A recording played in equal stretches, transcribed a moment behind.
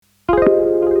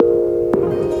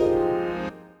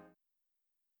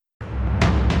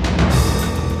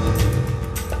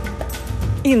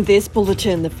In this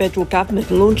bulletin, the federal government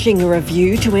launching a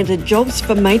review to enter jobs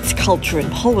for mates culture in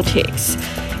politics.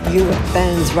 Europe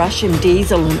bans Russian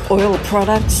diesel and oil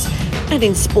products. And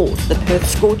in sport, the Perth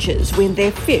Scorchers win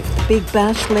their 5th Big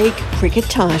Bash League cricket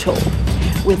title.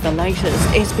 With the latest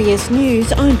SBS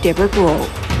News, I'm Deborah Grohl.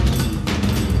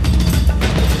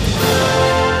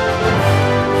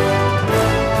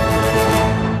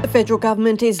 The federal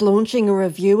government is launching a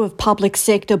review of public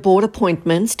sector board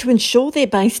appointments to ensure they're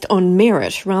based on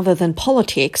merit rather than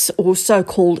politics or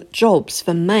so-called jobs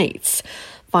for mates.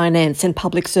 Finance and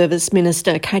Public Service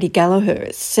Minister Katy Gallagher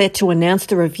is set to announce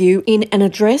the review in an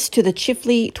address to the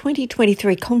Chifley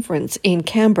 2023 conference in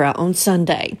Canberra on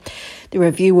Sunday. The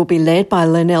review will be led by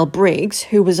Lynelle Briggs,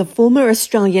 who was a former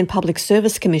Australian Public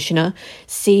Service Commissioner,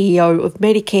 CEO of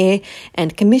Medicare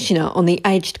and Commissioner on the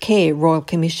Aged Care Royal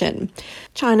Commission.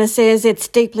 China says it's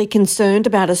deeply concerned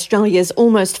about Australia's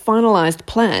almost finalised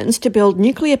plans to build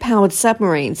nuclear-powered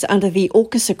submarines under the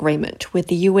AUKUS agreement with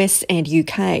the US and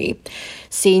UK.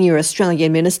 Senior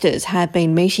Australian ministers have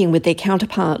been meeting with their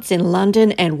counterparts in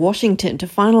London and Washington to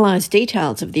finalise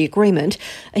details of the agreement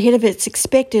ahead of its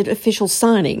expected official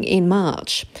signing in March.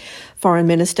 Foreign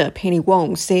Minister Penny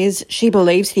Wong says she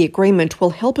believes the agreement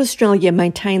will help Australia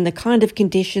maintain the kind of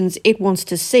conditions it wants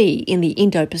to see in the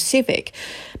Indo-Pacific.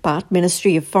 But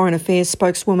Ministry of Foreign Affairs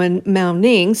spokeswoman Mao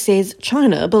Ning says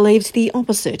China believes the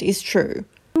opposite is true.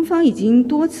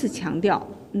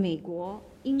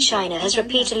 China has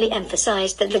repeatedly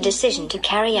emphasized that the decision to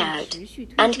carry out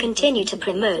and continue to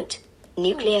promote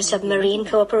nuclear submarine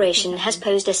cooperation has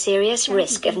posed a serious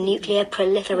risk of nuclear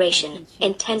proliferation,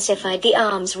 intensified the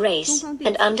arms race,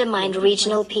 and undermined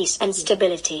regional peace and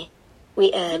stability.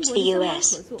 We urge the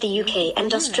US, the UK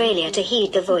and Australia to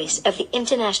heed the voice of the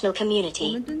international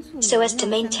community, so as to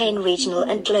maintain regional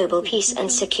and global peace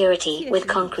and security with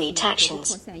concrete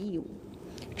actions.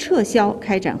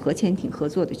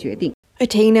 A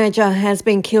teenager has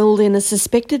been killed in a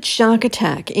suspected shark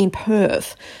attack in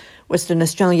Perth. Western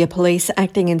Australia Police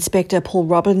Acting Inspector Paul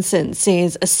Robinson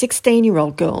says a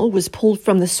 16-year-old girl was pulled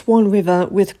from the Swan River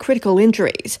with critical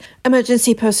injuries.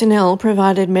 Emergency personnel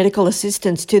provided medical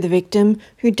assistance to the victim,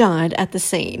 who died at the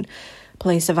scene.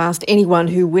 Police have asked anyone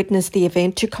who witnessed the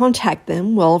event to contact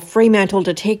them while Fremantle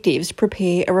detectives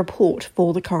prepare a report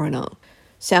for the coroner.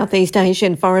 Southeast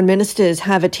Asian foreign ministers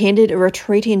have attended a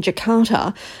retreat in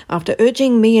Jakarta after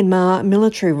urging Myanmar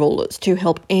military rulers to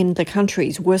help end the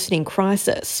country's worsening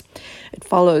crisis. It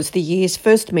follows the year's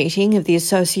first meeting of the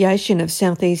Association of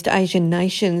Southeast Asian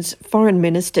Nations foreign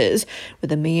ministers,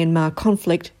 with the Myanmar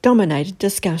conflict-dominated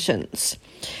discussions.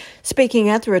 Speaking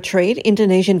at the retreat,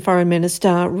 Indonesian Foreign Minister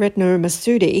Retno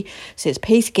Marsudi says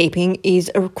peacekeeping is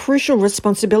a crucial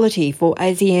responsibility for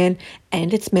ASEAN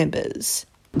and its members.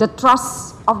 The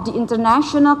trust of the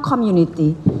international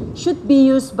community should be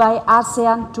used by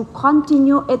ASEAN to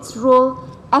continue its role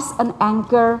as an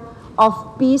anchor of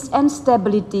peace and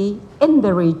stability in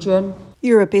the region.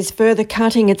 Europe is further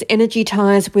cutting its energy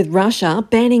ties with Russia,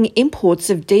 banning imports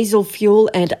of diesel fuel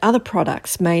and other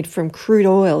products made from crude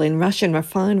oil in Russian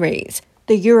refineries.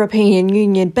 The European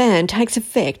Union ban takes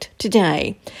effect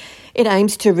today. It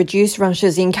aims to reduce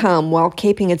Russia's income while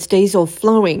keeping its diesel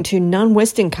flowing to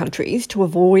non-Western countries to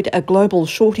avoid a global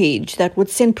shortage that would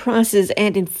send prices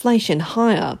and inflation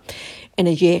higher.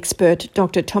 Energy expert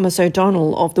Dr. Thomas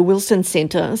O'Donnell of the Wilson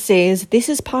Centre says this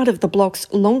is part of the bloc's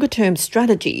longer-term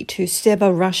strategy to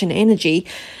sever Russian energy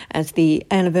as the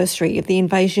anniversary of the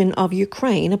invasion of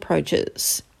Ukraine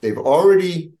approaches. They've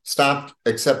already stopped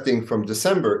accepting from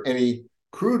December any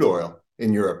crude oil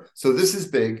in Europe. So this is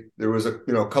big. There was a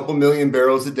couple million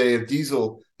barrels a day of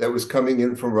diesel that was coming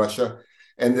in from Russia,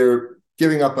 and they're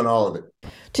giving up on all of it.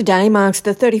 Today marks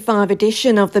the 35th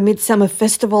edition of the Midsummer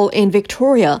Festival in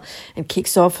Victoria and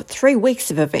kicks off 3 weeks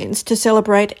of events to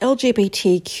celebrate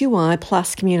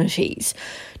LGBTQI+ communities.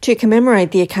 To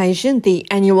commemorate the occasion, the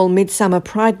annual Midsummer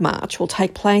Pride March will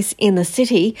take place in the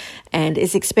city and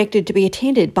is expected to be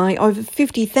attended by over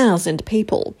 50,000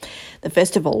 people. The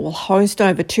festival will host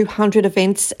over 200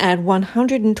 events at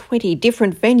 120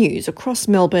 different venues across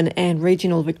Melbourne and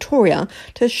regional Victoria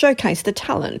to showcase the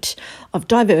talent of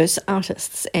diverse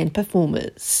artists and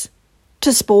performers.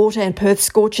 To sport, and Perth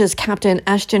Scorchers captain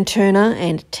Ashton Turner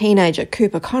and teenager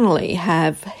Cooper Connolly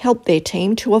have helped their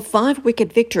team to a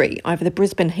 5-wicket victory over the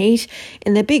Brisbane Heat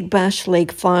in their Big Bash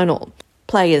League final.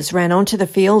 Players ran onto the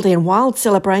field in wild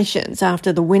celebrations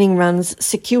after the winning runs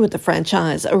secured the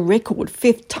franchise a record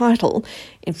 5th title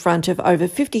in front of over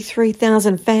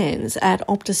 53,000 fans at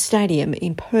Optus Stadium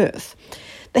in Perth.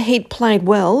 The Heat played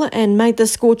well and made the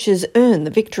Scorchers earn the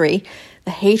victory.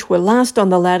 The Heat were last on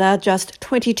the ladder just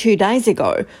 22 days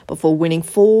ago before winning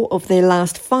 4 of their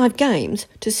last 5 games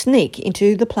to sneak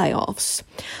into the playoffs.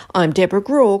 I'm Deborah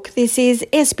Groarke. This is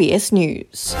SBS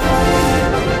News.